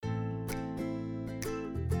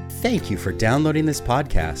Thank you for downloading this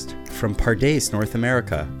podcast from Pardes, North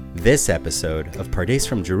America. This episode of Pardes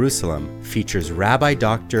from Jerusalem features Rabbi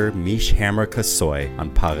Dr. Mish Hammer Kasoy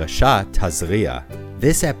on Parashat Tazria.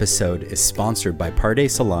 This episode is sponsored by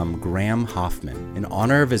Pardes alum Graham Hoffman in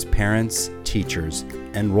honor of his parents, teachers,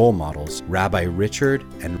 and role models, Rabbi Richard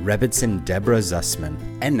and Rebbitzin Deborah Zussman.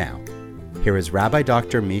 And now, here is Rabbi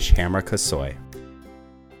Dr. Mish Hammer Kasoy.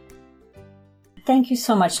 Thank you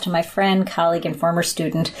so much to my friend, colleague, and former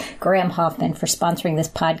student, Graham Hoffman, for sponsoring this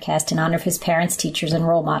podcast in honor of his parents, teachers, and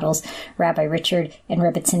role models, Rabbi Richard and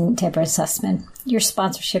Rebbitzin Deborah Zussman. Your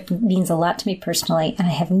sponsorship means a lot to me personally, and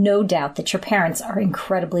I have no doubt that your parents are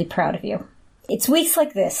incredibly proud of you. It's weeks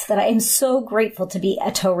like this that I am so grateful to be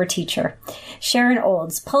a Torah teacher. Sharon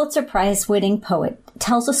Olds, Pulitzer Prize-winning poet,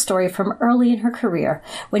 tells a story from early in her career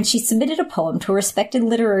when she submitted a poem to a respected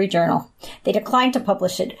literary journal. They declined to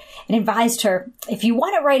publish it and advised her, if you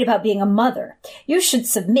want to write about being a mother, you should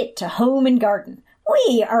submit to Home and Garden.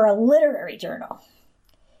 We are a literary journal.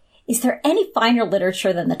 Is there any finer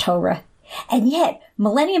literature than the Torah? And yet,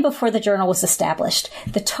 millennium before the journal was established,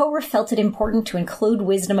 the Torah felt it important to include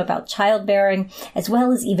wisdom about childbearing, as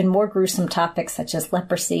well as even more gruesome topics such as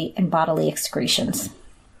leprosy and bodily excretions.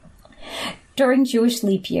 During Jewish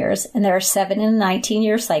leap years, and there are 7 in a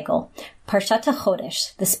 19-year cycle, Parshat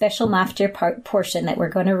HaChodesh, the special maftir portion that we're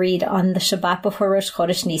going to read on the Shabbat before Rosh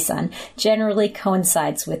Chodesh Nisan, generally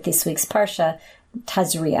coincides with this week's Parsha,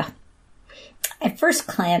 Tazria. At first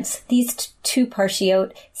glance, these two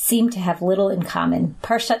parshiot seem to have little in common.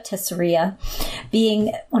 Parshat Tazria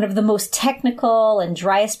being one of the most technical and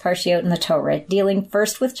driest parshiot in the Torah, dealing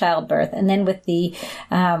first with childbirth and then with the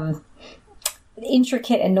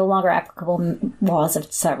intricate and no longer applicable laws of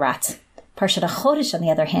Tzarat. Parshat HaChodesh, on the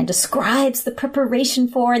other hand, describes the preparation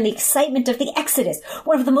for and the excitement of the Exodus,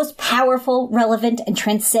 one of the most powerful, relevant, and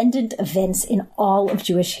transcendent events in all of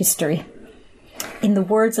Jewish history. In the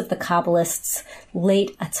words of the Kabbalists,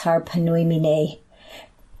 Leit atzar panui minei,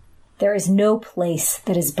 there is no place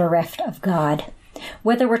that is bereft of God.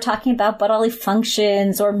 Whether we're talking about bodily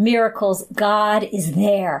functions or miracles, God is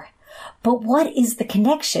there. But what is the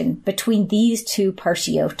connection between these two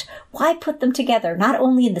parshiot? Why put them together, not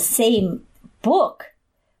only in the same book,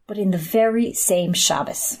 but in the very same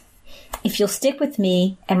Shabbos? If you'll stick with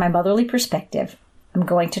me and my motherly perspective, I'm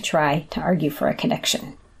going to try to argue for a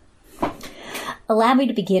connection. Allow me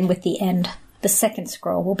to begin with the end. The second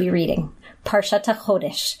scroll we'll be reading, Parshat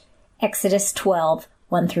HaChodesh, Exodus 12,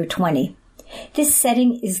 1 through 20. The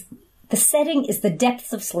setting is the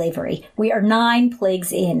depths of slavery. We are 9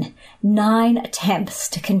 plagues in, 9 attempts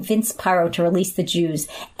to convince Paro to release the Jews,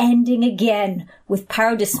 ending again with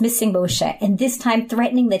Paro dismissing Moshe, and this time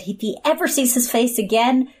threatening that if he ever sees his face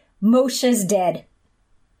again, Moshe's dead.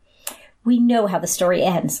 We know how the story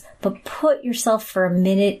ends, but put yourself for a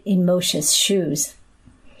minute in Moshe's shoes.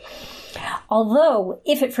 Although,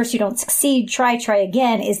 if at first you don't succeed, try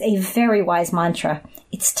again is a very wise mantra.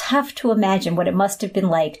 It's tough to imagine what it must have been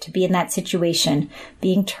like to be in that situation,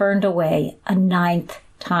 being turned away a 9th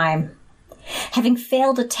time. Having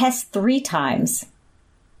failed a test 3 times,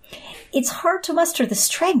 it's hard to muster the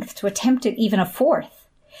strength to attempt it even a 4th.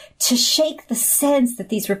 To shake the sense that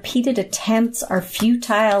these repeated attempts are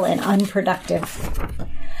futile and unproductive.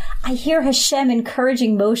 I hear Hashem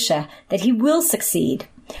encouraging Moshe that he will succeed,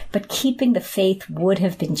 but keeping the faith would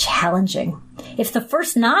have been challenging. If the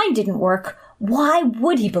first 9 didn't work, why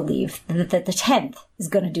would he believe that the 10th is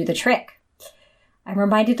going to do the trick? I'm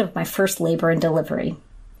reminded of my first labor and delivery,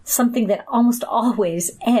 something that almost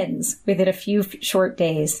always ends within a few short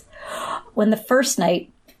days. When the first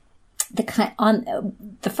night, the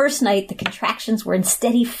contractions were in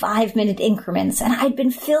steady 5-minute increments, and I'd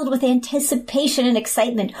been filled with anticipation and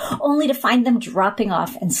excitement, only to find them dropping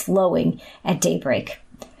off and slowing at daybreak.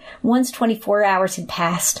 Once 24 hours had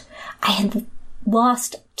passed, I had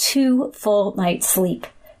lost 2 full nights' sleep,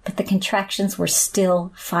 but the contractions were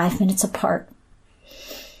still 5 minutes apart.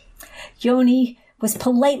 Yoni was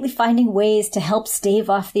politely finding ways to help stave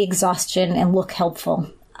off the exhaustion and look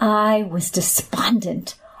helpful. I was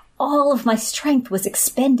despondent. All of my strength was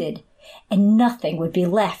expended, and nothing would be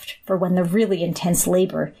left for when the really intense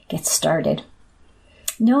labor gets started.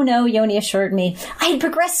 No, Yoni assured me. I had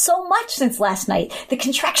progressed so much since last night. The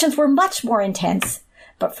contractions were much more intense.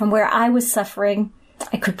 But from where I was suffering,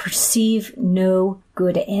 I could perceive no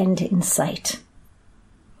good end in sight.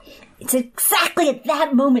 It's exactly at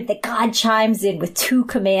that moment that God chimes in with 2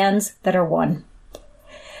 commands that are one.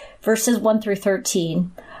 Verses 1 through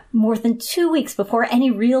 13, more than 2 weeks before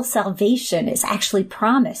any real salvation is actually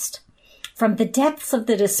promised. From the depths of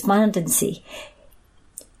the despondency,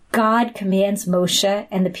 God commands Moshe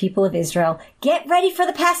and the people of Israel, get ready for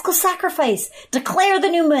the Paschal sacrifice, declare the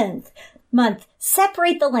new month,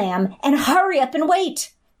 separate the lamb, and hurry up and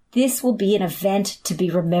wait. This will be an event to be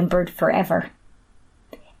remembered forever.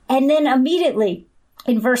 And then immediately,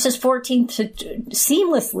 in verses 14 to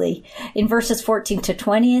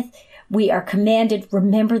 20th, we are commanded,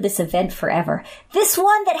 remember this event forever. This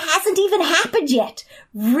one that hasn't even happened yet.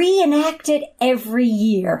 Reenact it every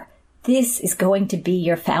year. This is going to be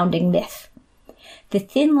your founding myth. The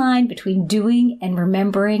thin line between doing and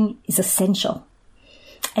remembering is essential.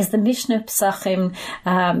 As the Mishnah Pesachim,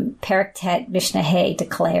 Perek Tet, Mishnah Hay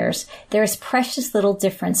declares, there is precious little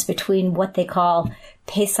difference between what they call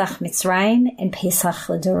Pesach Mitzrayim and Pesach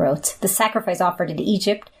L'Dorot, the sacrifice offered in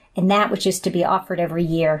Egypt, and that which is to be offered every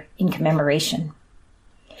year in commemoration.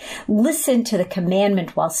 Listen to the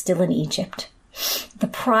commandment while still in Egypt. The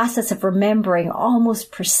process of remembering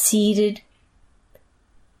almost preceded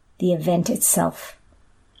the event itself.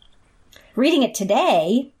 Reading it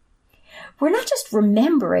today, we're not just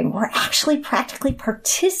remembering, we're actually practically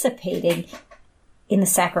participating in the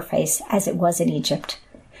sacrifice as it was in Egypt.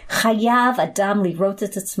 Chayav Adam lirot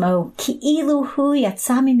et atzmo ki'ilu hu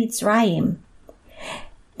yatsa miMitzrayim.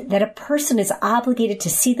 That a person is obligated to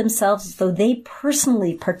see themselves as though they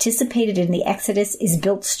personally participated in the Exodus is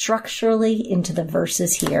built structurally into the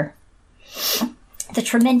verses here. The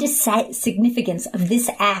tremendous significance of this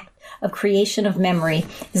act of creation of memory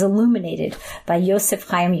is illuminated by Yosef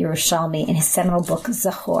Chaim Yerushalmi in his seminal book,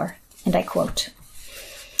 Zachor, and I quote,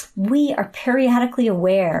 "We are periodically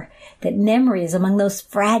aware that memory is among those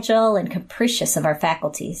fragile and capricious of our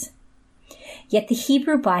faculties. Yet the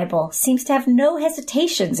Hebrew Bible seems to have no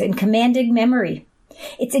hesitations in commanding memory.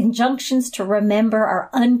 Its injunctions to remember are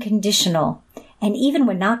unconditional, and even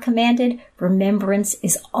when not commanded, remembrance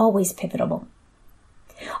is always pivotal.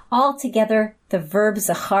 Altogether, the verb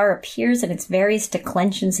zachar appears in its various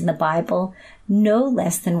declensions in the Bible no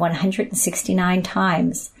less than 169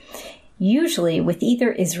 times, usually with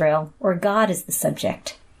either Israel or God as the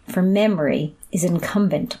subject, for memory is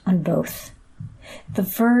incumbent on both. The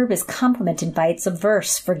verb is complemented by its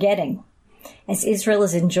averse, forgetting. As Israel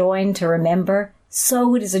is enjoined to remember,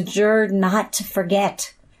 so it is adjured not to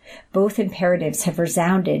forget. Both imperatives have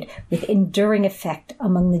resounded with enduring effect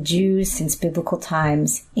among the Jews since biblical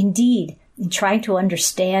times. Indeed, in trying to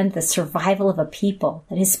understand the survival of a people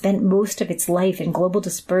that has spent most of its life in global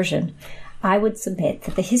dispersion, I would submit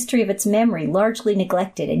that the history of its memory, largely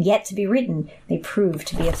neglected and yet to be written, may prove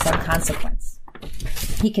to be of some consequence."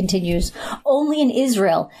 He continues, "Only in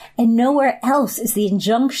Israel and nowhere else is the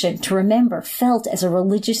injunction to remember felt as a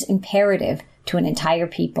religious imperative to an entire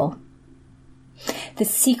people. The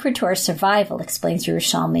secret to our survival," explains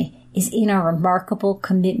Yerushalmi, "is in our remarkable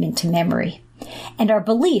commitment to memory and our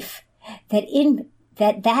belief that in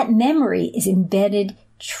that memory is embedded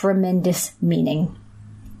tremendous meaning.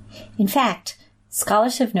 In fact,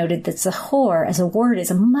 scholars have noted that Zachor as a word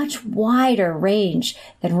is a much wider range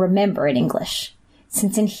than remember in English,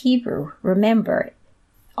 since in Hebrew, remember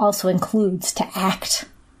also includes to act.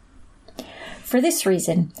 For this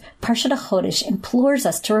reason, Parshat HaChodesh implores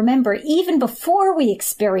us to remember even before we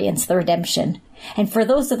experience the redemption, and for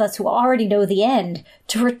those of us who already know the end,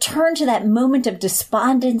 to return to that moment of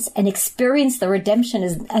despondence and experience the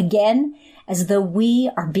redemption again, as though we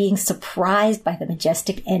are being surprised by the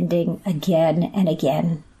majestic ending again and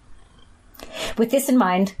again. With this in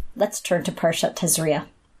mind, let's turn to Parshat Tazria.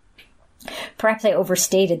 Perhaps I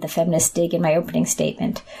overstated the feminist dig in my opening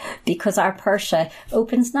statement, because our Parsha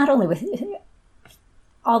opens not only with,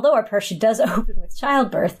 although our Parsha does open with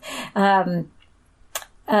childbirth, and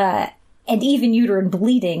even uterine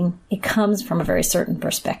bleeding, it comes from a very certain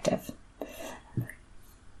perspective.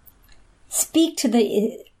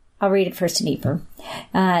 I'll read it first in Hebrew.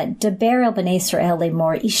 Daber el b'nei Yisrael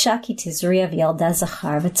lemor, isha ki tizria v'yalda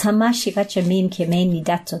zachar, v'tama shivat yamim k'yemei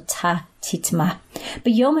nidatota titma.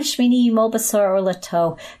 B'yom hashmini yimol basar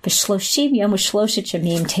orlato, v'shloshim yom u'shloshet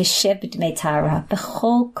yamim teshev b'dmei tahara,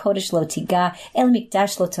 b'chol kodesh lo tiga, el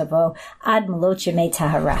mikdash lo tavo, ad melot yemei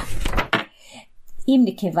tahara. Im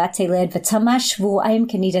nikeva teled v'tama shvu'ayim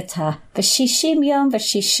kenidata, v'shishim yom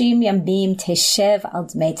yamim teshev al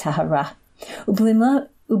dmei tahara.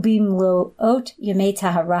 Ubimloot yemei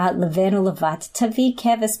tahara levenu levat tavi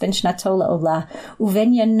keves ben shnato laola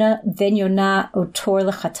uvenyona otor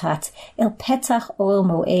lechatat el petach oil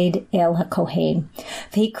moed el hakohen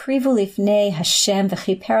v'hikrivu lifnei Hashem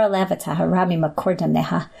v'chiper alav tahara mimakor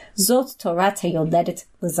dameha zot torat hayoledet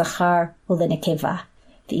lezachar ulenekeva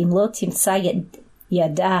v'imlo timtza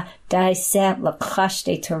ידע דייסה לקחה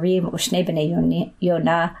שתי תורים ושני בני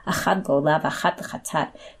יונה, אחד גולה ואחת לחטאת,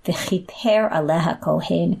 וכיפר עליה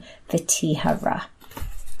הכהן וטיהרה.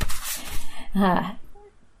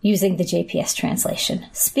 Using the JPS translation.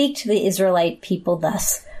 Speak to the Israelite people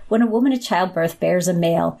thus. When a woman at childbirth bears a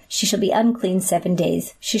male, she shall be unclean 7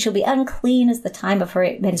 days. She shall be unclean as the time of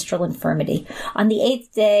her menstrual infirmity. On the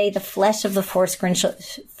 8th day, the flesh of the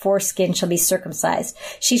foreskin shall be circumcised.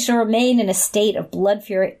 She shall remain in a state of blood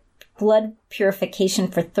purification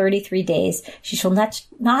for 33 days. She shall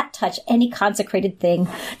not touch any consecrated thing,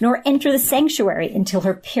 nor enter the sanctuary until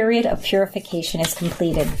her period of purification is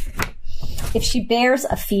completed. If she bears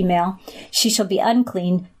a female, she shall be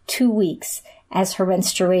unclean 2 weeks as her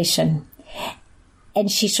menstruation, and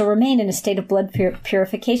she shall remain in a state of blood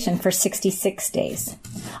purification for 66 days.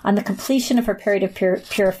 On the completion of her period of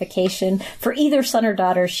purification, for either son or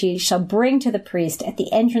daughter, she shall bring to the priest at the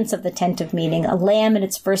entrance of the tent of meeting a lamb in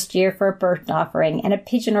its first year for a burnt offering, and a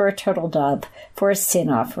pigeon or a turtle dove for a sin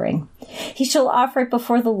offering. He shall offer it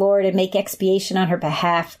before the Lord and make expiation on her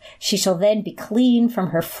behalf. She shall then be clean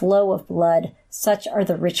from her flow of blood. Such are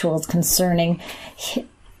the rituals concerning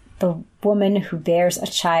the woman who bears a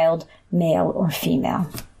child, male or female.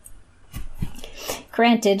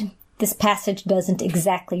 Granted, this passage doesn't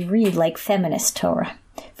exactly read like feminist Torah.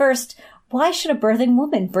 First, why should a birthing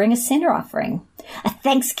woman bring a sin offering? A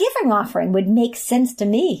thanksgiving offering would make sense to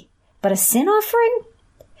me, but a sin offering?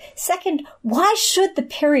 Second, why should the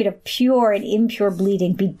period of pure and impure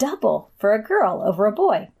bleeding be double for a girl over a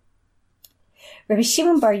boy? Rabbi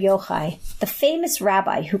Shimon Bar Yochai, the famous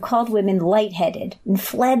rabbi who called women lightheaded and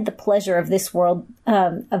fled the pleasure of this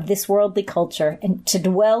worldly culture and to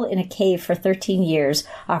dwell in a cave for 13 years,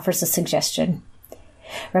 offers a suggestion.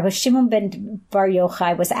 Rabbi Shimon ben Bar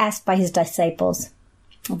Yochai was asked by his disciples,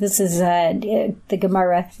 this is the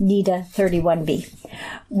Gemara Nida 31b,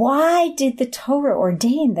 why did the Torah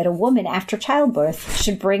ordain that a woman after childbirth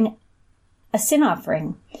should bring a sin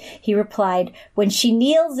offering? He replied, when she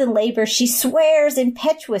kneels in labor, she swears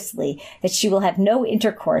impetuously that she will have no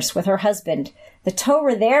intercourse with her husband. The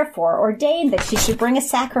Torah therefore ordained that she should bring a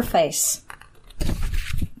sacrifice.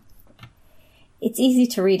 It's easy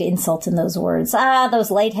to read insult in those words.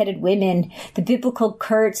 Those lightheaded women. The biblical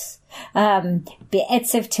curse,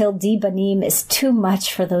 be'etzev tildi banim, is too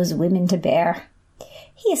much for those women to bear.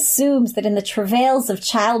 He assumes that in the travails of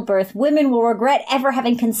childbirth, women will regret ever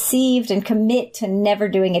having conceived and commit to never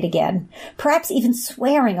doing it again, perhaps even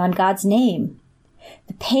swearing on God's name.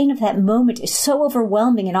 The pain of that moment is so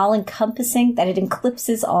overwhelming and all-encompassing that it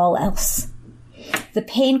eclipses all else. The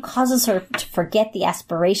pain causes her to forget the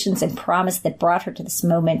aspirations and promise that brought her to this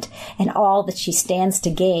moment and all that she stands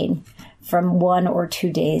to gain from 1 or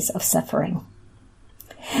 2 days of suffering.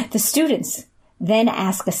 The students then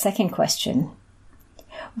ask a second question.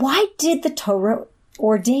 Why did the Torah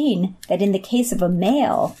ordain that in the case of a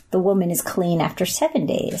male, the woman is clean after 7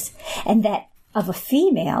 days, and that of a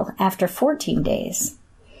female after 14 days?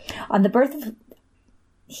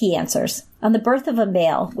 He answers, on the birth of a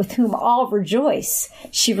male with whom all rejoice,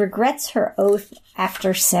 she regrets her oath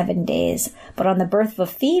after 7 days. But on the birth of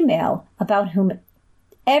a female about whom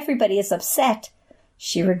everybody is upset,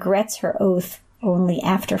 she regrets her oath only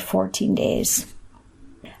after 14 days.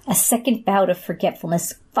 A second bout of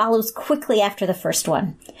forgetfulness follows quickly after the first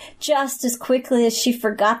one. Just as quickly as she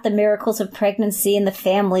forgot the miracles of pregnancy and the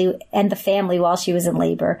family while she was in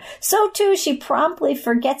labor, so too she promptly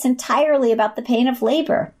forgets entirely about the pain of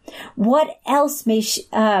labor. What else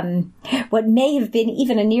what may have been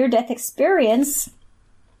even a near-death experience,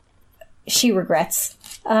 she regrets.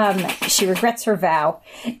 She regrets her vow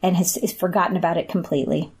and has forgotten about it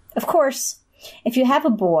completely. Of course, if you have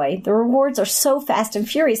a boy, the rewards are so fast and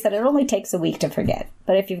furious that it only takes a week to forget.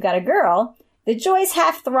 But if you've got a girl, the joy's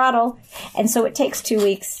half throttle, and so it takes 2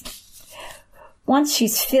 weeks. Once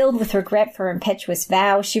she's filled with regret for her impetuous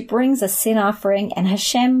vow, she brings a sin offering, and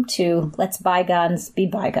Hashem, too, lets bygones be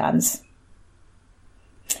bygones.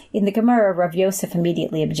 In the Gemara, Rav Yosef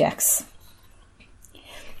immediately objects.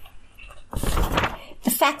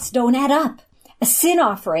 The facts don't add up. A sin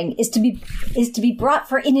offering is to be brought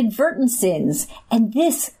for inadvertent sins, and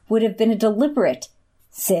this would have been a deliberate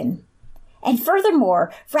sin. And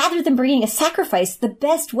furthermore, rather than bringing a sacrifice, the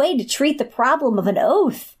best way to treat the problem of an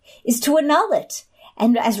oath is to annul it.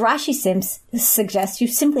 And as Rashi suggests, you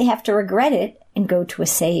simply have to regret it and go to a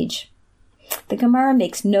sage. The Gemara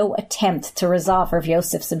makes no attempt to resolve Rav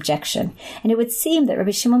Yosef's objection, and it would seem that Rabbi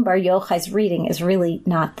Shimon Bar Yochai's reading is really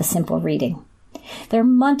not the simple reading. There are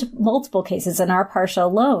multiple cases in our parsha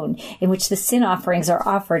alone in which the sin offerings are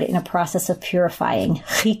offered in a process of purifying,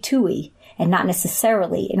 chitui, and not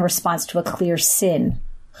necessarily in response to a clear sin,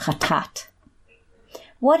 chatat.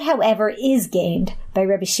 What, however, is gained by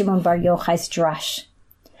Rabbi Shimon Bar Yochai's drash?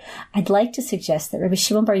 I'd like to suggest that Rabbi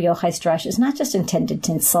Shimon Bar Yochai's drash is not just intended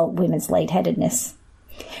to insult women's lightheadedness,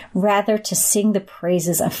 rather to sing the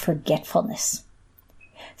praises of forgetfulness.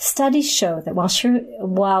 Studies show that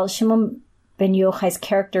while Shimon ben Yochai's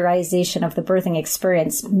characterization of the birthing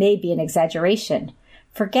experience may be an exaggeration,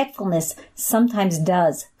 forgetfulness sometimes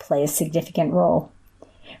does play a significant role.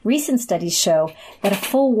 Recent studies show that a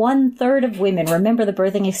full 1/3 of women remember the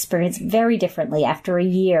birthing experience very differently after a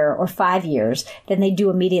year or 5 years than they do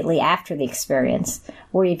immediately after the experience,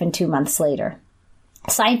 or even 2 months later.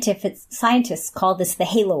 Scientists call this the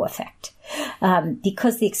halo effect.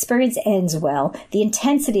 Because the experience ends well, the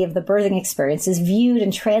intensity of the birthing experience is viewed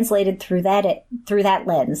and translated through that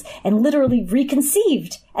lens and literally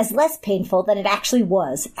reconceived as less painful than it actually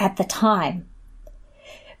was at the time.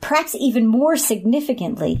 Perhaps even more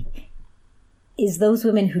significantly is those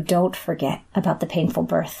women who don't forget about the painful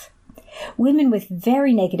birth. Women with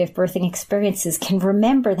very negative birthing experiences can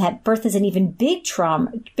remember that birth is an even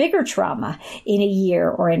bigger trauma in a year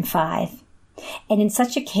or in 5. And in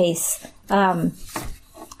such a case, and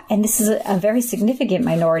this is a very significant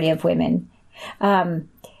minority of women,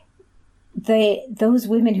 those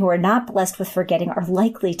women who are not blessed with forgetting are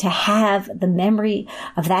likely to have the memory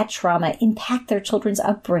of that trauma impact their children's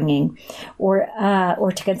upbringing, or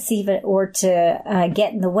to conceive it, or to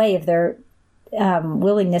get in the way of their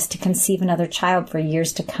willingness to conceive another child for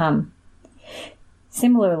years to come.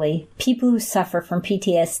 Similarly, people who suffer from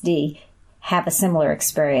PTSD have a similar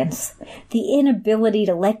experience. The inability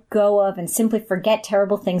to let go of and simply forget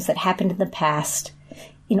terrible things that happened in the past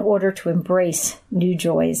in order to embrace new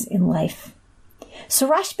joys in life. So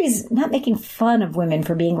Rashbi is not making fun of women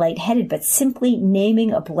for being lightheaded, but simply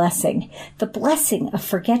naming a blessing, the blessing of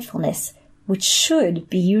forgetfulness, which should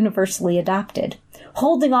be universally adopted.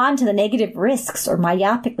 Holding on to the negative risks or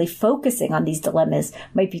myopically focusing on these dilemmas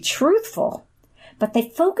might be truthful, but they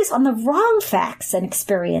focus on the wrong facts and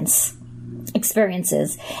experiences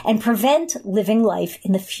and prevent living life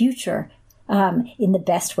in the future in the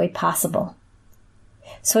best way possible.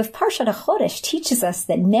 So if Parshat HaChodesh teaches us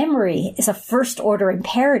that memory is a first-order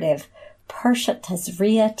imperative, Parshat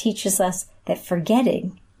Tazria teaches us that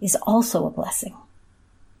forgetting is also a blessing.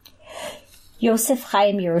 Yosef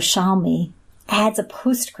Chaim Yerushalmi adds a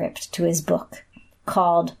postscript to his book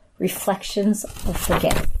called Reflections of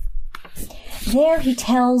Forgetting. There he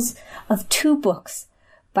tells of 2 books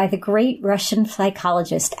by the great Russian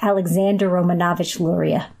psychologist Alexander Romanovich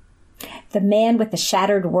Luria. The Man with the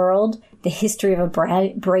Shattered World, The History of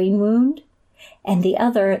a Brain Wound, and the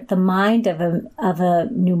other, The Mind of a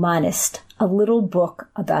Mnemonist, a little book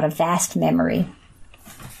about a vast memory.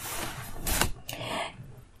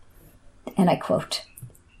 And I quote,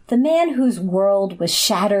 "The man whose world was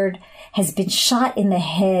shattered has been shot in the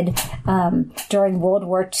head during World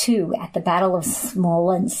War II at the Battle of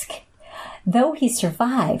Smolensk. Though he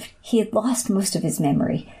survived, he had lost most of his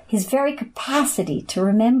memory, his very capacity to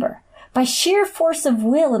remember. By sheer force of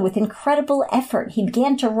will and with incredible effort, he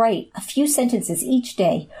began to write a few sentences each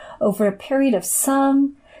day over a period of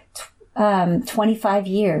some 25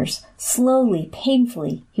 years. Slowly,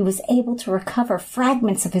 painfully, he was able to recover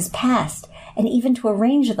fragments of his past and even to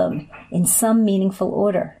arrange them in some meaningful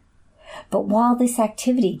order. But while this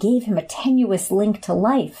activity gave him a tenuous link to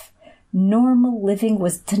life, normal living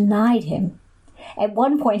was denied him. At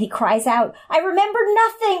one point he cries out, 'I remember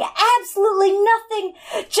nothing, absolutely nothing,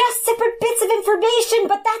 just separate bits of information,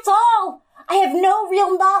 but that's all. I have no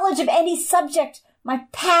real knowledge of any subject. My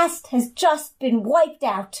past has just been wiped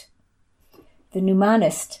out.' The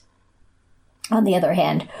mnemonist, on the other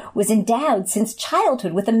hand, was endowed since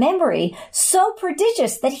childhood with a memory so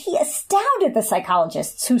prodigious that he astounded the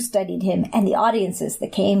psychologists who studied him and the audiences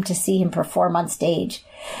that came to see him perform on stage.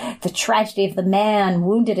 The tragedy of the man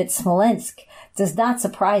wounded at Smolensk does not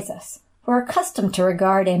surprise us. We're accustomed to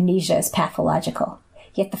regard amnesia as pathological.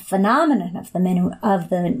 Yet the phenomenon of the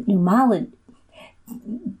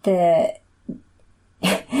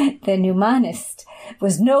mnemonist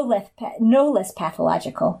was no less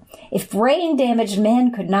pathological. If brain-damaged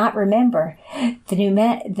men could not remember, the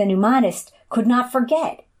mnemonist could not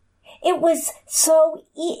forget. It was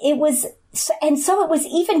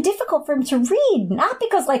even difficult for him to read, not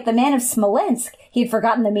because, like the man of Smolensk, he had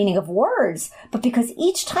forgotten the meaning of words, but because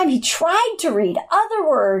each time he tried to read, other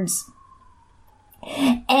words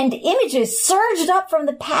and images surged up from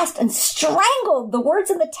the past and strangled the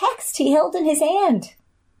words in the text he held in his hand.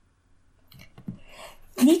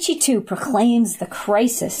 Nietzsche, too, proclaims the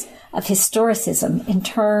crisis of historicism in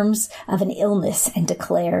terms of an illness and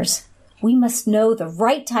declares, We must know the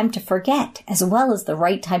right time to forget as well as the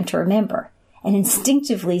right time to remember, and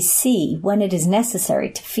instinctively see when it is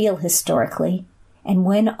necessary to feel historically and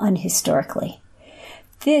when unhistorically.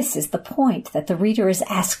 This is the point that the reader is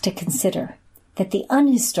asked to consider, that the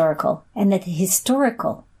unhistorical and that the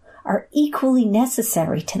historical are equally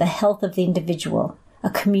necessary to the health of the individual,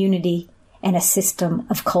 a community, and a system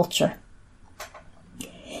of culture.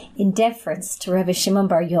 In deference to Rebbe Shimon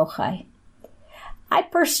Bar Yochai, I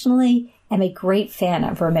personally am a great fan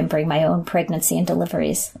of remembering my own pregnancy and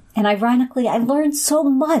deliveries. And ironically, I learned so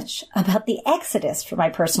much about the Exodus from my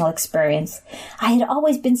personal experience. I had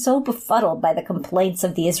always been so befuddled by the complaints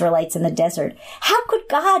of the Israelites in the desert. How could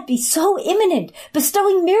God be so imminent,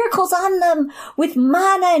 bestowing miracles on them with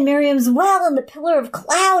manna and Miriam's well and the pillar of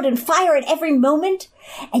cloud and fire at every moment?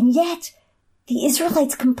 And yet, the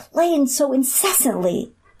Israelites complained so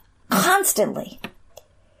incessantly, constantly.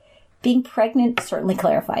 Being pregnant certainly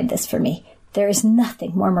clarified this for me. There is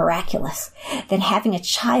nothing more miraculous than having a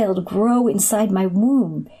child grow inside my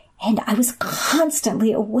womb, and I was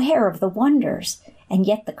constantly aware of the wonders, and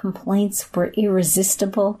yet the complaints were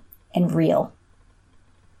irresistible and real.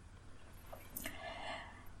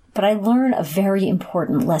 But I learned a very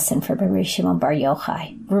important lesson from Rabbi Shimon Bar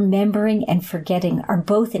Yochai. Remembering and forgetting are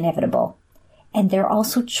both inevitable, and they're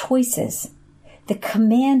also choices. The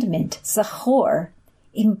commandment, Zachor,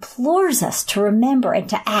 implores us to remember and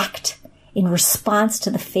to act in response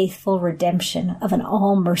to the faithful redemption of an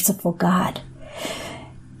all-merciful God.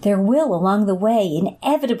 There will, along the way,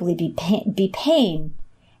 inevitably be pain,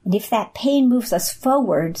 and if that pain moves us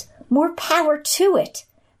forward, more power to it.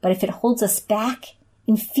 But if it holds us back,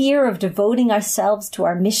 in fear of devoting ourselves to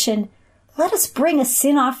our mission, let us bring a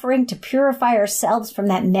sin offering to purify ourselves from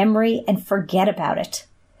that memory and forget about it.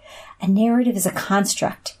 A narrative is a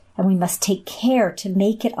construct, and we must take care to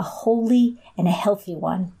make it a holy and a healthy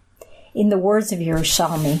one. In the words of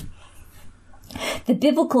Yerushalmi, the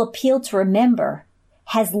biblical appeal to remember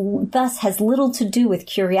has little to do with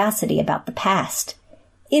curiosity about the past.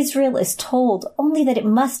 Israel is told only that it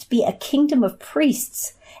must be a kingdom of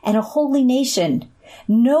priests and a holy nation.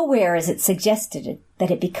 Nowhere is it suggested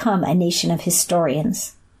that it become a nation of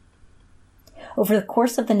historians. Over the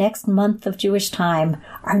course of the next month of Jewish time,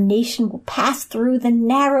 our nation will pass through the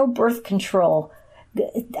narrow birth control.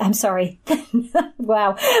 We'll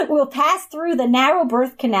pass through the narrow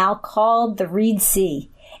birth canal called the Reed Sea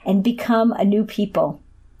and become a new people.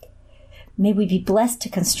 May we be blessed to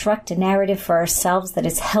construct a narrative for ourselves that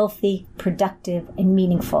is healthy, productive, and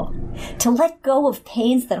meaningful. To let go of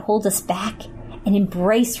pains that hold us back and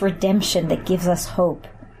embrace redemption that gives us hope.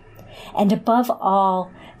 And above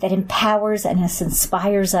all, that empowers and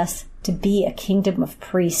inspires us to be a kingdom of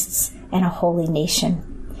priests and a holy nation.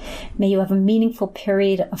 May you have a meaningful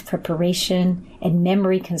period of preparation and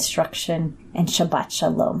memory construction, and Shabbat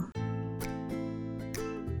Shalom.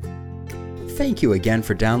 Thank you again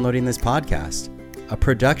for downloading this podcast, a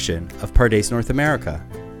production of Pardes North America.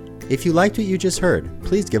 If you liked what you just heard,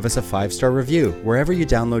 please give us a 5-star review wherever you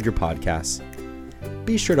download your podcasts.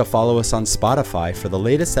 Be sure to follow us on Spotify for the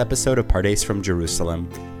latest episode of Pardes from Jerusalem.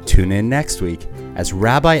 Tune in next week as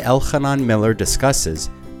Rabbi Elchanan Miller discusses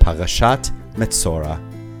Parashat Metzora.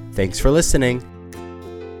 Thanks for listening.